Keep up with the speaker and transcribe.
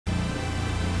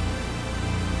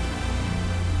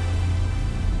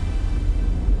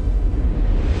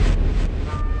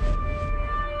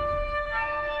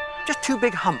just two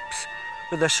big humps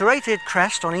with a serrated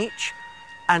crest on each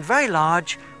and very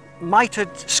large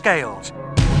mitered scales.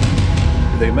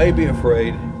 They may be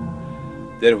afraid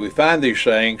that if we find these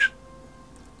things,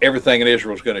 everything in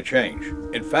Israel is going to change.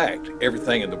 In fact,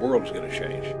 everything in the world is going to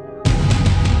change.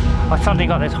 I suddenly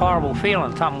got this horrible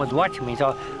feeling something was watching me,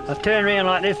 so I turned around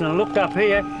like this and I looked up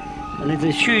here, and there's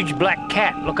this huge black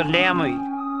cat looking down me.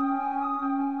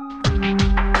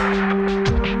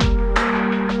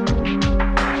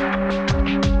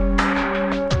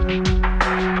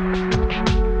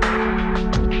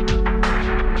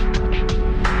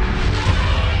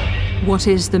 What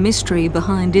is the mystery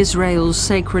behind Israel's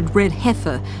sacred red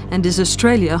heifer, and is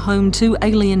Australia home to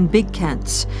alien big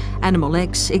cats? Animal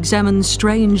X examines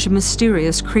strange,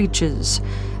 mysterious creatures.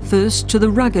 First to the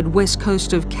rugged west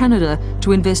coast of Canada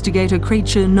to investigate a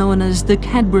creature known as the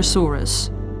Cadborosaurus.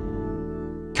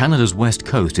 Canada's west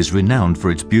coast is renowned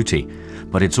for its beauty,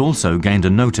 but it's also gained a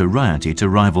notoriety to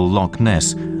rival Loch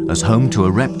Ness as home to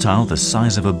a reptile the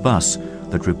size of a bus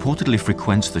that reportedly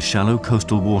frequents the shallow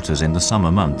coastal waters in the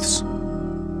summer months.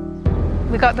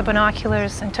 We got the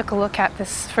binoculars and took a look at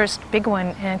this first big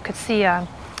one and could see a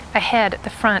head at the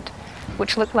front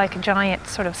which looked like a giant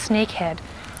sort of snake head,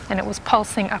 and it was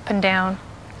pulsing up and down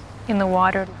in the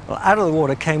water. Well, out of the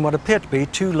water came what appeared to be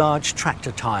two large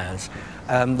tractor tires.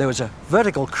 There was a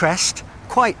vertical crest,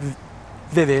 quite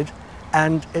vivid,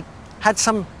 and it had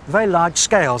some very large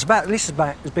scales, at least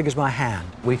about as big as my hand.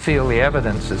 We feel the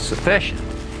evidence is sufficient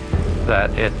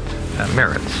that it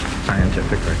merits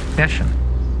scientific recognition.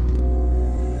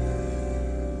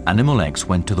 Animal X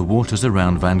went to the waters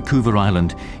around Vancouver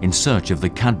Island in search of the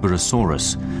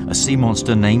Cadborosaurus, a sea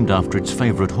monster named after its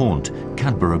favourite haunt,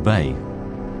 Cadboro Bay.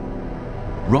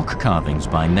 Rock carvings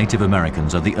by Native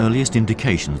Americans are the earliest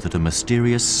indications that a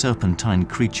mysterious serpentine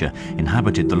creature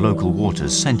inhabited the local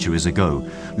waters centuries ago,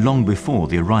 long before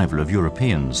the arrival of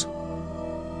Europeans.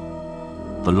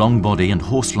 The long body and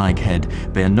horse-like head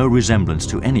bear no resemblance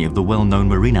to any of the well-known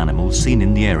marine animals seen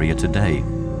in the area today.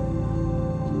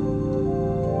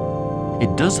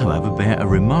 It does, however, bear a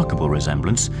remarkable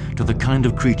resemblance to the kind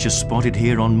of creature spotted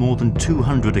here on more than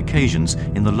 200 occasions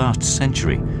in the last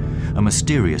century, a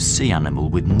mysterious sea animal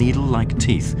with needle-like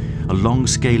teeth, a long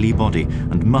scaly body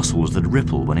and muscles that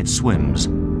ripple when it swims.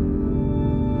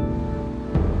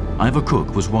 Ivor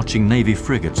Cook was watching Navy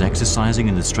frigates exercising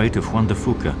in the Strait of Juan de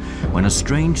Fuca when a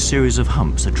strange series of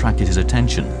humps attracted his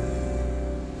attention.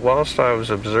 Whilst I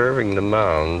was observing the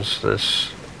mounds,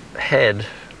 this head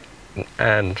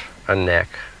and a neck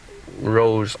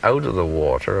rose out of the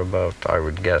water about, I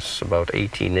would guess, about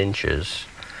 18 inches.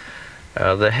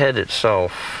 The head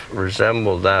itself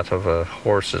resembled that of a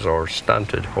horse's or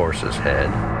stunted horse's head.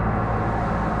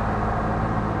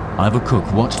 Ivor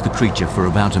Cook watched the creature for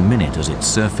about a minute as it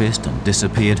surfaced and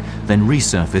disappeared, then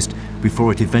resurfaced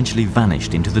before it eventually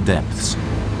vanished into the depths.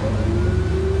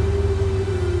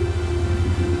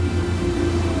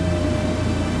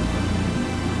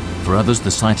 For others,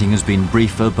 the sighting has been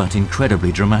briefer but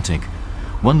incredibly dramatic.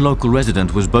 One local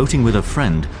resident was boating with a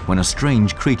friend when a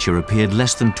strange creature appeared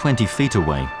less than 20 feet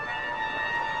away.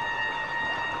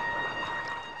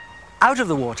 Out of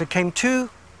the water came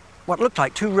what looked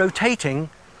like two rotating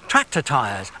tractor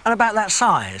tires, and about that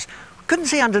size. Couldn't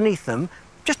see underneath them,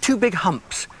 just two big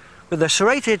humps with a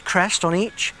serrated crest on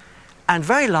each and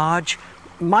very large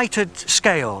mitered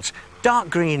scales, dark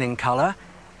green in colour,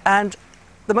 and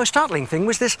the most startling thing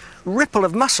was this ripple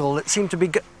of muscle that seemed to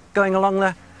be going along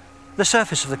the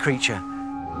surface of the creature.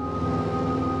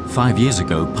 5 years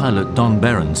ago, pilot Don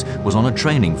Behrens was on a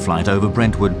training flight over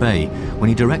Brentwood Bay when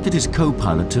he directed his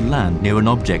co-pilot to land near an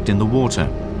object in the water.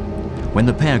 When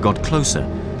the pair got closer,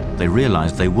 they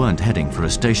realized they weren't heading for a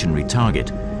stationary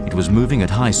target. It was moving at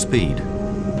high speed.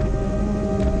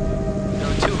 There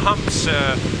were two humps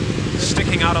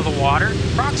sticking out of the water,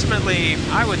 approximately,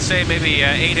 I would say, maybe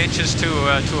 8 inches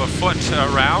to a foot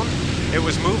around. It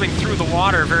was moving through the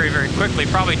water very, very quickly,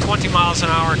 probably 20 miles an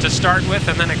hour to start with,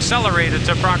 and then accelerated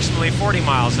to approximately 40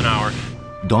 miles an hour.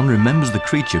 Don remembers the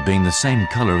creature being the same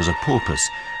color as a porpoise,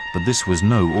 but this was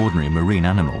no ordinary marine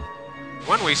animal.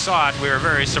 When we saw it, we were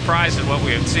very surprised at what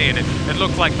we had seen. It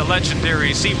looked like the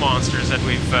legendary sea monsters that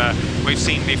we've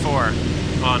seen before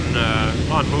on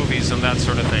movies and that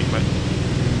sort of thing. But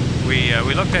we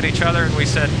looked at each other and we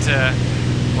said,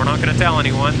 we're not going to tell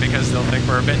anyone because they'll think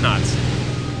we're a bit nuts.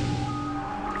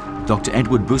 Dr.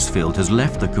 Edward Bousfield has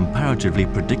left the comparatively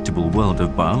predictable world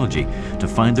of biology to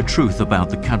find the truth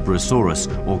about the Cadborosaurus,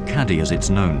 or Caddy as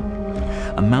it's known.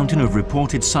 A mountain of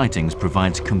reported sightings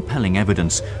provides compelling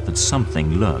evidence that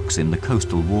something lurks in the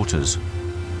coastal waters.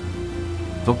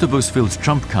 Dr. Bousfield's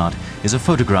trump card is a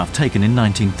photograph taken in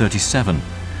 1937.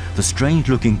 the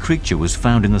strange-looking creature was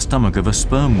found in the stomach of a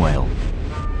sperm whale.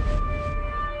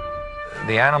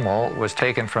 The animal was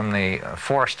taken from the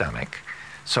forestomach,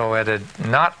 so it had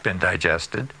not been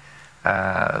digested.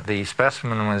 The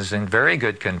specimen was in very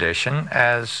good condition,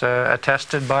 as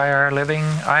attested by our living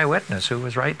eyewitness, who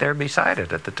was right there beside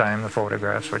it at the time the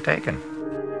photographs were taken.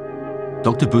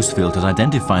 Dr. Bousfield has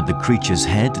identified the creature's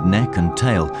head, neck and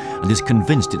tail and is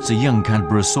convinced it's a young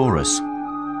Cadborosaurus.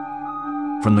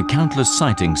 From the countless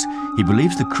sightings, he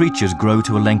believes the creatures grow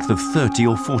to a length of 30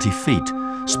 or 40 feet,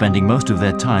 spending most of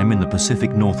their time in the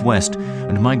Pacific Northwest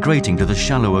and migrating to the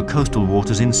shallower coastal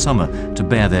waters in summer to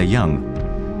bear their young.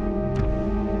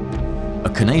 A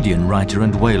Canadian writer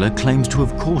and whaler claims to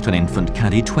have caught an infant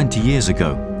Caddy 20 years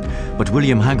ago, but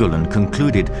William Hagelin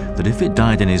concluded that if it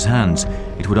died in his hands,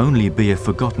 it would only be a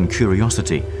forgotten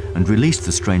curiosity and released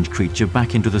the strange creature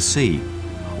back into the sea.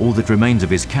 All that remains of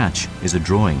his catch is a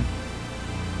drawing.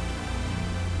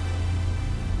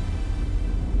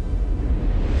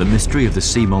 The mystery of the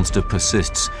sea monster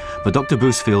persists, but Dr.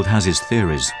 Bousfield has his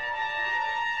theories.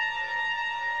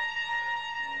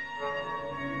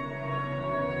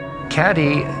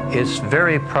 Caddy is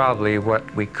very probably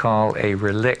what we call a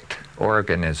relict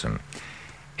organism.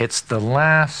 It's the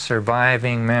last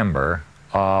surviving member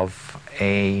of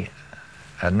an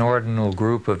ordinal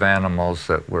group of animals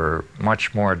that were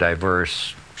much more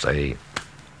diverse, say,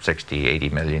 60, 80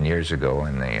 million years ago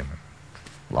in the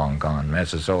long-gone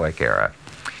Mesozoic era.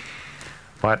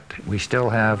 But we still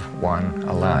have one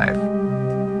alive.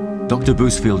 Dr.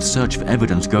 Bousfield's search for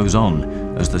evidence goes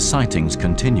on as the sightings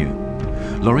continue.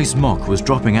 Laurice Mock was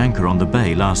dropping anchor on the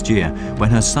bay last year when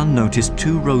her son noticed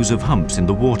 2 rows of humps in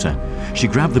the water. She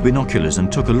grabbed the binoculars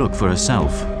and took a look for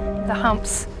herself. The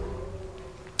humps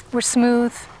were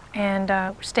smooth and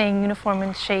were staying uniform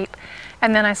in shape.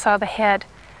 And then I saw the head,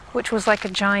 which was like a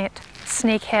giant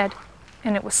snake head,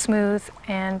 and it was smooth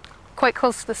and quite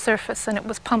close to the surface, and it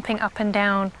was pumping up and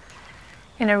down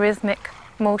in a rhythmic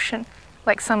motion,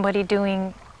 like somebody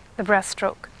doing the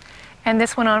breaststroke. And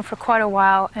this went on for quite a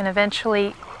while, and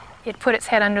eventually it put its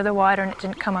head under the water and it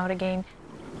didn't come out again.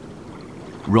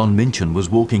 Ron Minchin was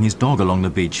walking his dog along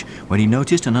the beach when he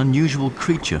noticed an unusual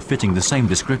creature fitting the same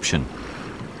description.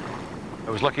 I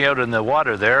was looking out in the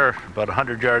water there, about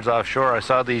 100 yards offshore. I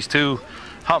saw these 2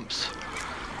 humps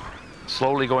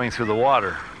slowly going through the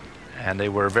water, and they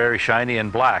were very shiny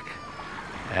and black,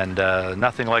 and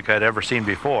nothing like I'd ever seen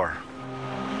before.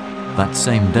 That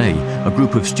same day, a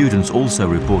group of students also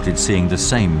reported seeing the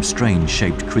same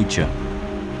strange-shaped creature.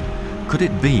 Could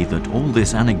it be that all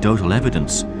this anecdotal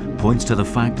evidence points to the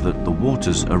fact that the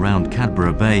waters around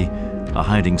Cadboro Bay are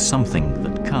hiding something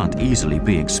that can't easily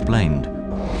be explained?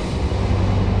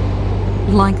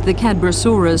 Like the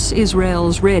Cadborosaurus,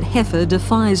 Israel's red heifer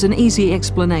defies an easy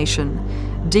explanation.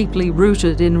 Deeply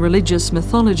rooted in religious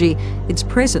mythology, its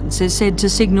presence is said to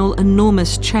signal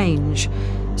enormous change.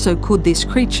 So could this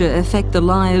creature affect the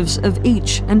lives of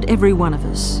each and every one of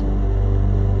us?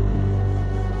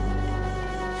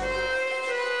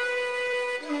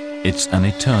 It's an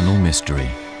eternal mystery,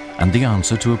 and the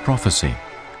answer to a prophecy.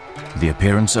 The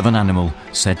appearance of an animal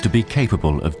said to be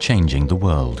capable of changing the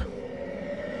world.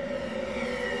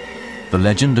 The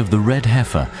legend of the red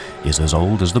heifer is as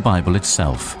old as the Bible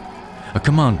itself. A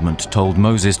commandment told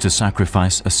Moses to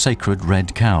sacrifice a sacred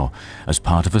red cow as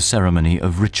part of a ceremony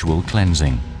of ritual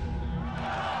cleansing.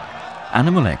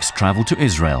 Animal X traveled to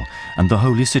Israel and the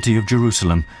holy city of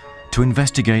Jerusalem to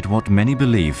investigate what many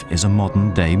believe is a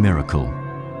modern-day miracle.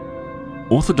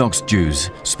 Orthodox Jews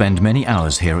spend many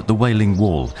hours here at the Wailing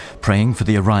Wall, praying for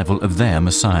the arrival of their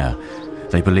Messiah.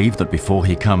 They believe that before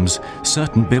he comes,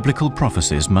 certain biblical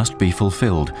prophecies must be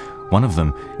fulfilled. One of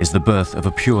them is the birth of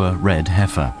a pure red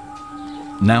heifer.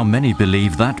 Now many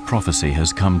believe that prophecy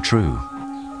has come true.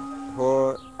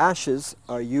 Her ashes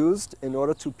are used in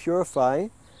order to purify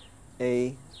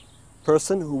a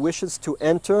person who wishes to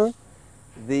enter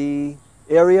the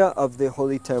area of the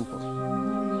Holy Temple.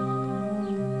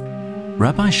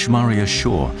 Rabbi Shmaria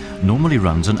Shaw normally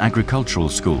runs an agricultural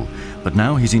school, but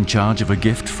now he's in charge of a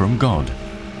gift from God.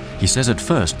 He says at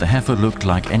first the heifer looked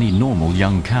like any normal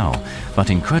young cow,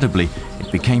 but incredibly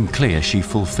it became clear she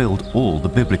fulfilled all the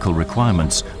biblical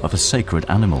requirements of a sacred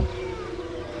animal.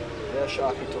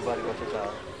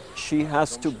 She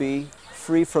has to be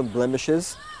free from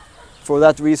blemishes. For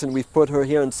that reason we've put her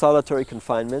here in solitary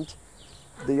confinement.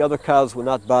 The other cows will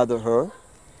not bother her.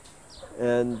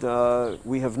 And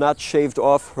we have not shaved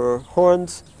off her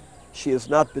horns. She has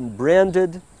not been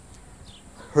branded.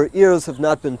 Her ears have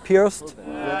not been pierced.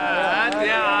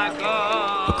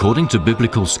 According to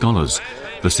biblical scholars,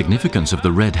 The significance of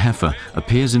the red heifer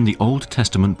appears in the Old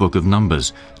Testament book of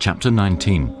Numbers, chapter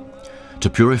 19. To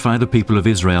purify the people of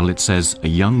Israel, it says, a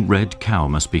young red cow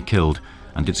must be killed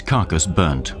and its carcass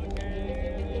burnt.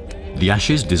 The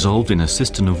ashes dissolved in a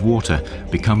cistern of water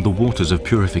become the waters of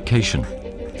purification.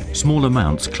 Small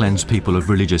amounts cleanse people of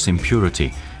religious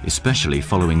impurity, especially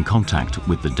following contact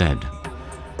with the dead.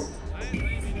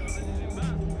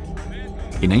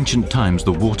 In ancient times,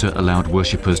 the water allowed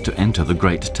worshippers to enter the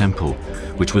great temple,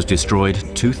 which was destroyed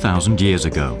 2,000 years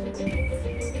ago.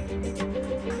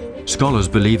 Scholars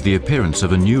believe the appearance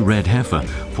of a new red heifer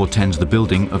portends the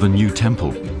building of a new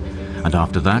temple. And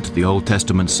after that, the Old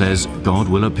Testament says God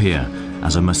will appear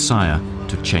as a Messiah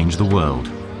to change the world.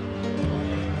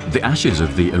 The ashes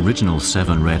of the original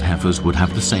 7 red heifers would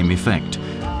have the same effect,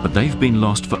 but they've been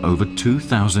lost for over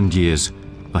 2,000 years,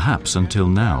 perhaps until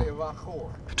now.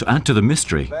 To add to the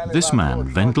mystery, this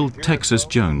man, Wendell Texas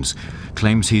Jones,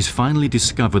 claims he's finally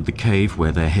discovered the cave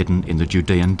where they're hidden in the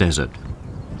Judean desert.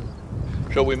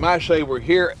 So we might say we're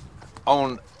here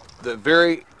on the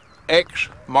very X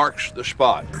marks the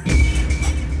spot.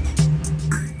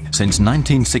 Since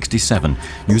 1967,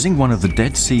 using one of the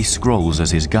Dead Sea Scrolls as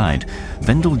his guide,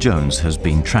 Wendell Jones has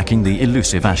been tracking the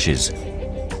elusive ashes.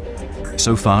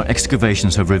 So far,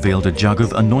 excavations have revealed a jug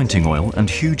of anointing oil and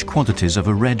huge quantities of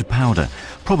a red powder,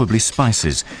 probably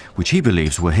spices, which he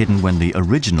believes were hidden when the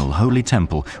original Holy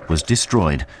Temple was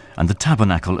destroyed and the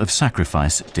tabernacle of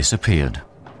sacrifice disappeared.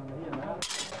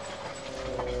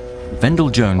 Wendell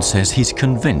Jones says he's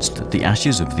convinced that the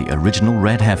ashes of the original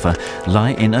red heifer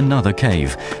lie in another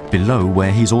cave, below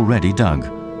where he's already dug.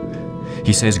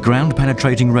 He says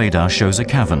ground-penetrating radar shows a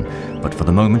cavern, but for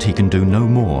the moment he can do no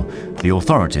more. The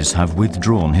authorities have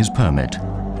withdrawn his permit.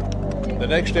 The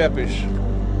next step is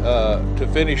to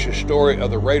finish the story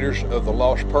of the Raiders of the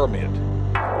Lost Permit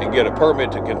and get a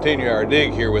permit to continue our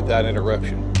dig here without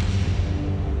interruption.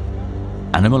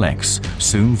 Animal X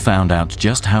soon found out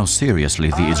just how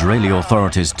seriously the Israeli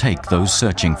authorities take those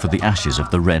searching for the ashes of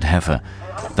the red heifer.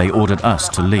 They ordered us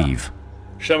to leave.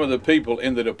 Some of the people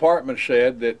in the department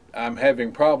said that I'm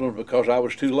having problems because I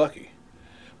was too lucky.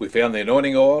 We found the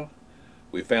anointing oil,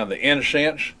 we found the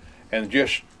incense, and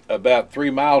just about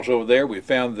 3 miles over there we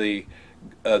found where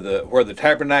the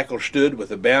tabernacle stood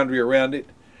with a boundary around it.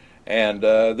 And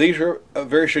these are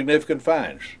very significant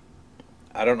finds.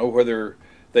 I don't know whether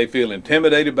they feel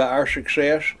intimidated by our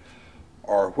success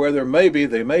or whether maybe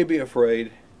they may be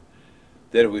afraid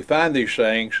that if we find these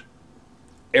things,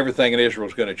 everything in Israel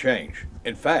is going to change.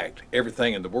 In fact,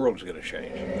 everything in the world is going to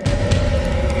change.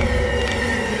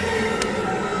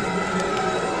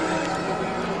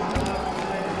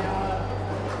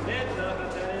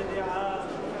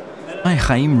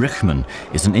 Chaim Richman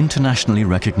is an internationally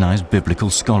recognized biblical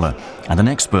scholar and an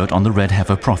expert on the red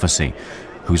heifer prophecy,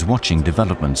 who's watching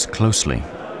developments closely.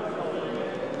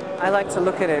 I like to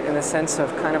look at it in the sense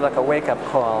of kind of like a wake-up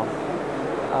call.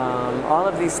 All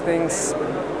of these things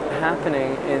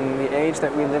happening in the age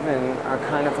that we live in are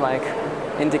kind of like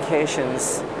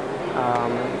indications,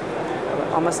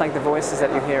 almost like the voices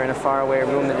that you hear in a faraway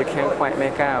room that you can't quite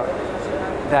make out,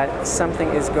 that something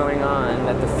is going on,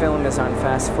 that the film is on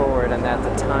fast forward, and that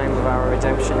the time of our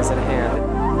redemption is at hand.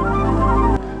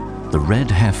 The red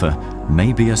heifer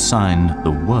may be a sign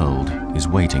the world is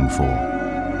waiting for.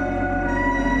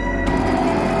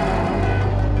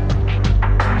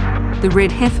 The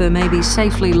red heifer may be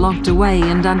safely locked away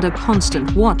and under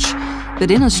constant watch,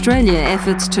 but in Australia,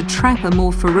 efforts to trap a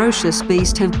more ferocious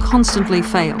beast have constantly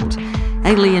failed.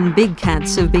 Alien big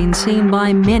cats have been seen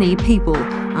by many people.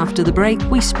 After the break,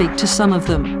 we speak to some of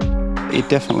them. It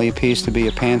definitely appears to be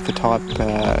a panther-type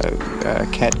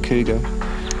cat cougar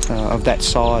of that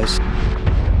size.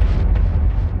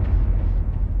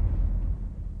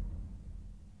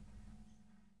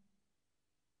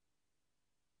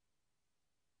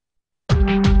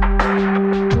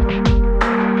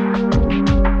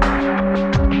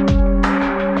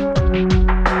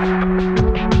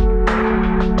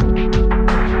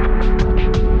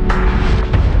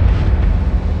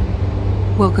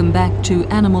 Welcome back to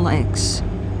Animal X.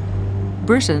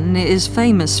 Britain is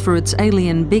famous for its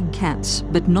alien big cats,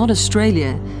 but not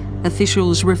Australia.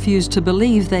 Officials refuse to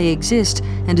believe they exist,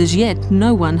 and as yet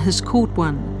no one has caught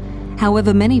one.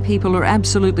 However, many people are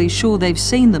absolutely sure they've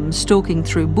seen them stalking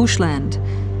through bushland.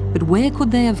 But where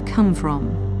could they have come from?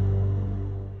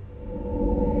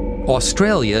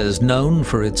 Australia is known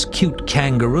for its cute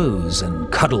kangaroos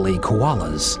and cuddly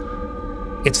koalas.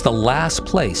 It's the last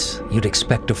place you'd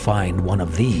expect to find one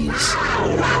of these.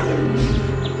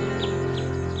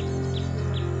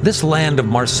 This land of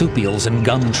marsupials and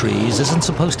gum trees isn't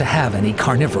supposed to have any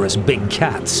carnivorous big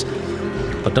cats.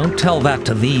 But don't tell that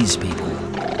to these people.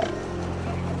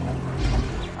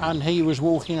 And he was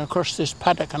walking across this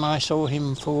paddock and I saw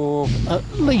him for at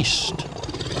least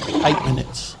 8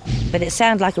 minutes. But it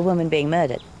sounded like a woman being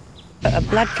murdered. A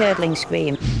blood-curdling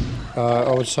scream.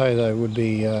 I would say they would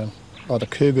be either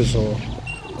cougars or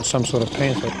some sort of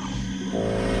panther.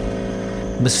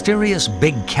 Mysterious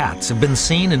big cats have been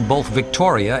seen in both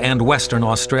Victoria and Western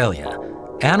Australia.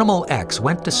 Animal X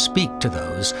went to speak to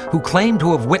those who claim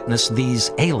to have witnessed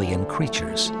these alien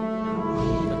creatures.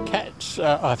 The cats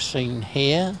I've seen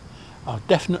here are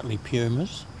definitely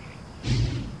pumas.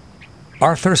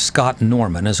 Arthur Scott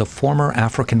Norman is a former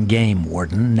African game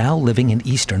warden now living in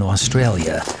Eastern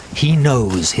Australia. He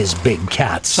knows his big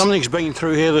cats. Something's been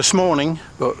through here this morning,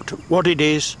 but what it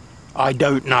is, I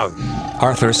don't know.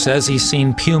 Arthur says he's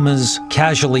seen pumas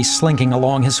casually slinking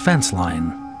along his fence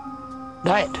line.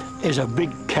 That is a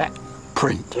big cat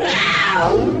print.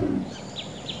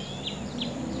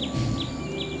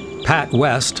 Pat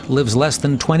West lives less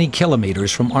than 20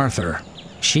 kilometers from Arthur.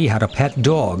 She had a pet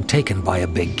dog taken by a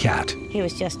big cat. He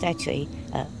was just actually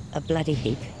a bloody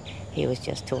heap. He was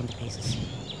just torn to pieces.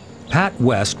 Pat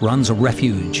West runs a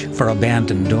refuge for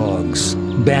abandoned dogs.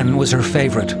 Ben was her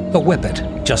favorite, a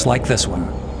whippet, just like this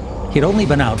one. He'd only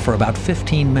been out for about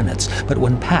 15 minutes, but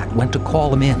when Pat went to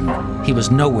call him in, he was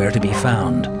nowhere to be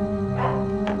found.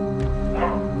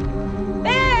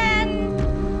 Ben!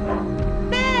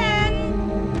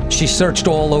 Ben! She searched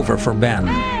all over for Ben,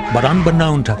 but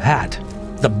unbeknown to Pat,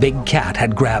 the big cat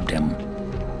had grabbed him.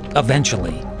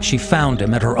 Eventually, she found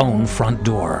him at her own front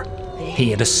door.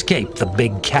 He had escaped the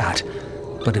big cat,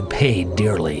 but had paid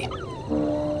dearly.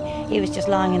 He was just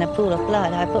lying in a pool of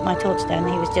blood. I put my torch down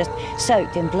and he was just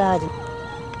soaked in blood.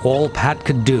 All Pat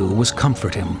could do was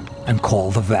comfort him and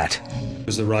call the vet.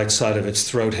 Because the right side of its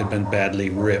throat had been badly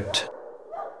ripped.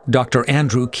 Dr.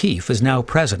 Andrew Keefe is now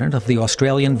president of the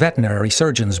Australian Veterinary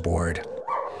Surgeons Board.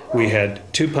 We had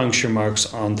 2 puncture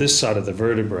marks on this side of the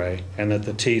vertebrae, and that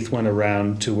the teeth went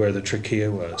around to where the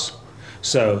trachea was.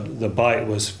 So the bite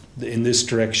was in this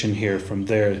direction here from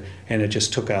there, and it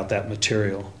just took out that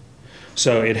material.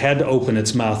 So it had to open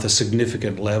its mouth a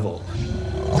significant level.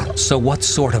 So what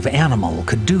sort of animal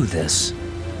could do this?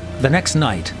 The next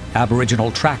night,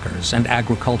 Aboriginal trackers and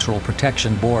Agricultural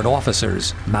Protection Board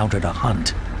officers mounted a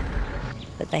hunt.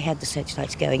 But they had the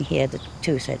searchlights going here, the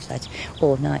 2 searchlights,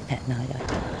 all night that night.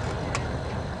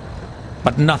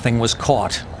 But nothing was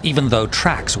caught, even though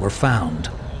tracks were found.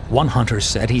 One hunter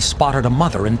said he spotted a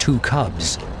mother and 2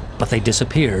 cubs, but they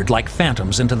disappeared like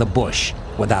phantoms into the bush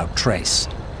without trace.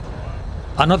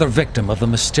 Another victim of the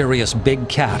mysterious big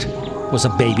cat was a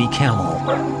baby camel.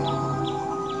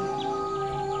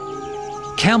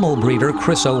 Camel breeder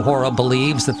Chris O'Hora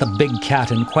believes that the big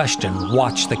cat in question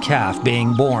watched the calf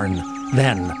being born,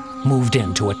 then moved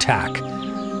in to attack.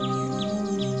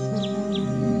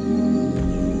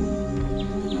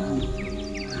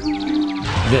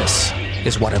 This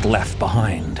is what it left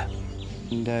behind.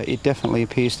 And it definitely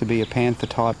appears to be a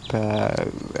panther-type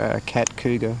cat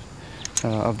cougar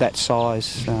of that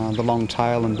size. The long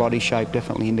tail and body shape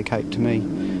definitely indicate to me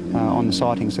on the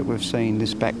sightings that we've seen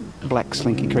this black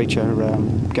slinky creature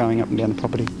going up and down the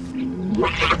property.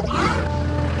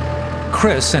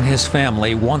 Chris and his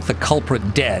family want the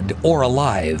culprit dead or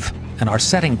alive and are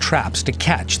setting traps to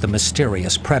catch the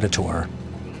mysterious predator.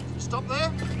 Stop there.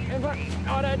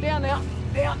 Oh, down now.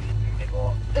 Down.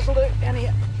 This'll do. Down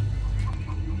here.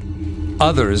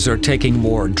 Others are taking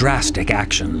more drastic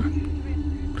action.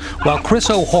 While Chris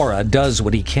O'Hora does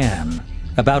what he can,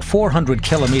 about 400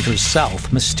 kilometers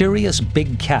south, mysterious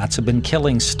big cats have been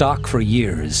killing stock for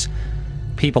years.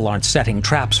 People aren't setting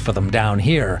traps for them down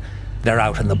here. They're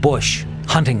out in the bush,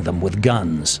 hunting them with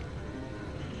guns.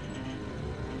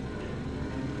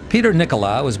 Peter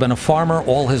Nicolau has been a farmer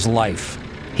all his life.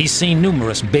 He's seen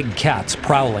numerous big cats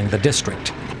prowling the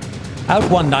district. Out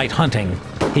one night hunting,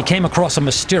 he came across a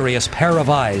mysterious pair of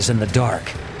eyes in the dark.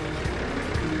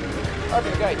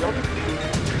 Open the gate, John.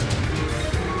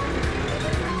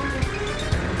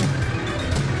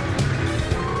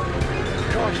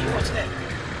 Gosh, what's that?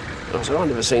 I said, I've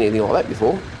never seen anything like that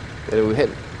before. And we had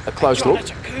a close look.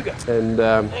 That's a cougar. And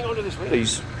hang on to this,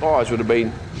 these eyes would have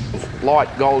been light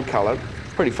gold colour,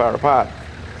 pretty far apart,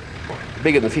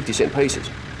 bigger than 50-cent pieces.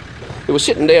 It was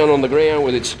sitting down on the ground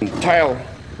with its tail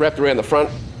wrapped around the front.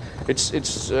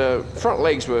 Its front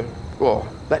legs were, well,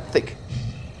 that thick.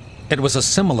 It was a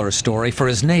similar story for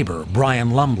his neighbour,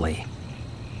 Brian Lumley.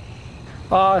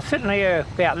 I was sitting here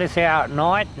about this hour at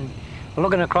night and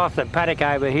looking across the paddock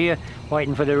over here,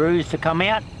 waiting for the roos to come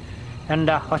out. And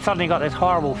I suddenly got this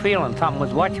horrible feeling something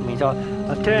was watching me. So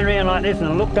I turned around like this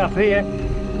and looked up here,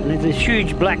 And there's this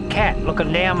huge black cat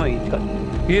looking down at me. He's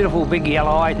got beautiful big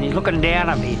yellow eyes and he's looking down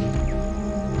at me.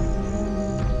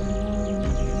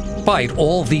 Despite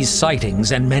all these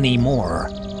sightings and many more,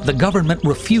 the government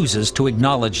refuses to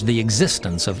acknowledge the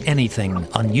existence of anything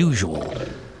unusual.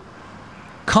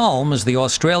 CALM is the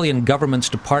Australian government's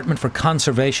Department for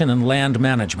Conservation and Land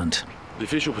Management. The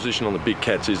official position on the big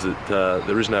cats is that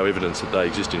there is no evidence that they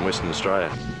exist in Western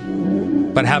Australia.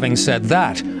 But having said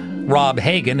that, Rob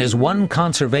Hagan is one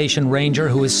conservation ranger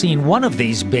who has seen one of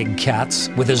these big cats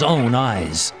with his own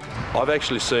eyes. I've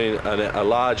actually seen a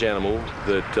large animal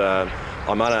that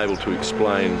I'm unable to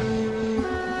explain.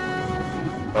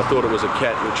 I thought it was a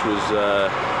cat which was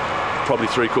probably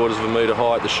 3/4 of a metre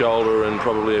high at the shoulder and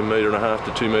probably 1.5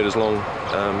 to 2 metres long,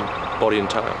 body and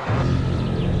tail.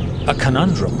 A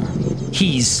conundrum.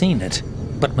 He's seen it,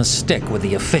 but must stick with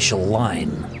the official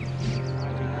line.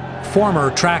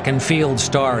 Former track and field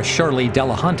star Shirley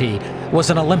Delahunty was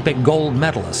an Olympic gold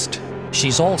medalist.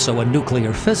 She's also a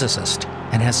nuclear physicist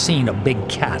and has seen a big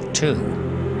cat too.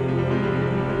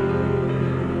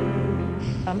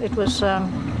 It was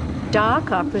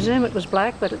dark. I presume it was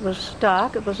black, but it was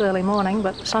dark. It was early morning,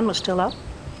 but the sun was still up.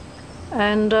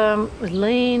 And it was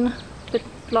lean, a bit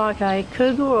like a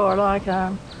cougar or like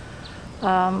a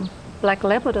black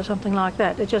leopard or something like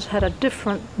that. It just had a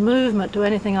different movement to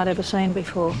anything I'd ever seen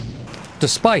before.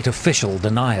 Despite official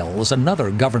denials, another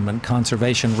government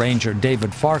conservation ranger,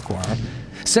 David Farquhar,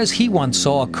 says he once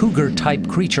saw a cougar-type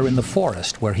creature in the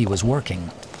forest where he was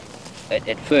working.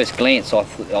 At first glance,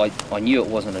 I knew it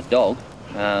wasn't a dog.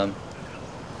 It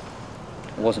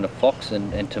wasn't a fox,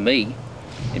 and to me,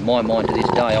 in my mind to this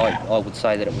day, I would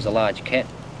say that it was a large cat.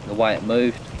 The way it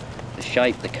moved, the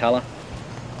shape, the colour,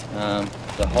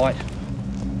 the height.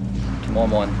 To my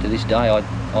mind, to this day, I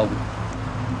would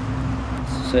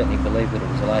certainly believe that it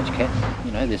was a large cat.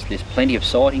 You know, there's plenty of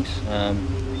sightings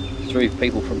through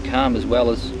people from CALM as well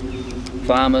as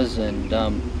farmers and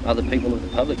other people of the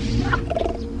public.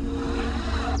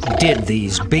 Did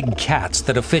these big cats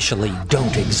that officially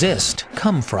don't exist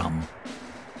come from?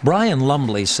 Brian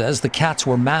Lumley says the cats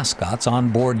were mascots on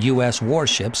board U.S.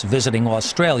 warships visiting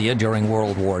Australia during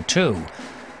World War II.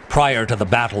 Prior to the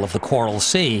Battle of the Coral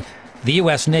Sea, the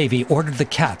U.S. Navy ordered the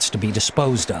cats to be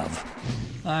disposed of.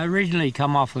 I originally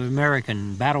come off an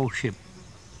American battleship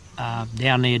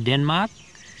down near Denmark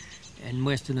in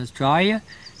Western Australia.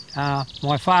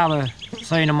 My father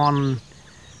seen them on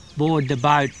board the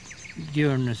boat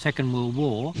during the Second World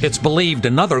War. It's believed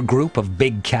another group of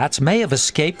big cats may have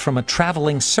escaped from a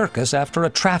traveling circus after a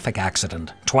traffic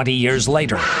accident 20 years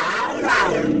later.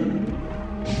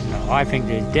 I think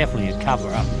there's definitely a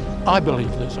cover-up. I believe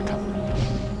there's a cover-up.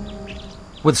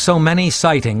 With so many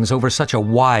sightings over such a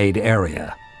wide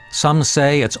area, some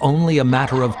say it's only a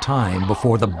matter of time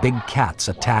before the big cats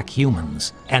attack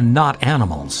humans, and not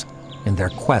animals, in their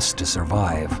quest to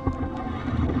survive.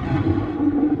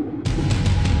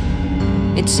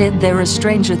 It's said there are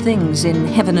stranger things in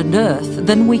heaven and earth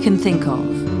than we can think of.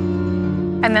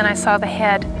 And then I saw the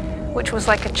head, which was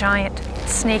like a giant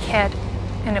snake head,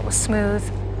 and it was smooth.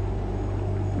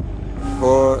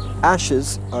 Or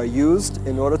ashes are used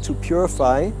in order to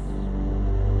purify.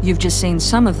 You've just seen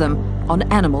some of them on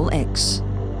Animal X.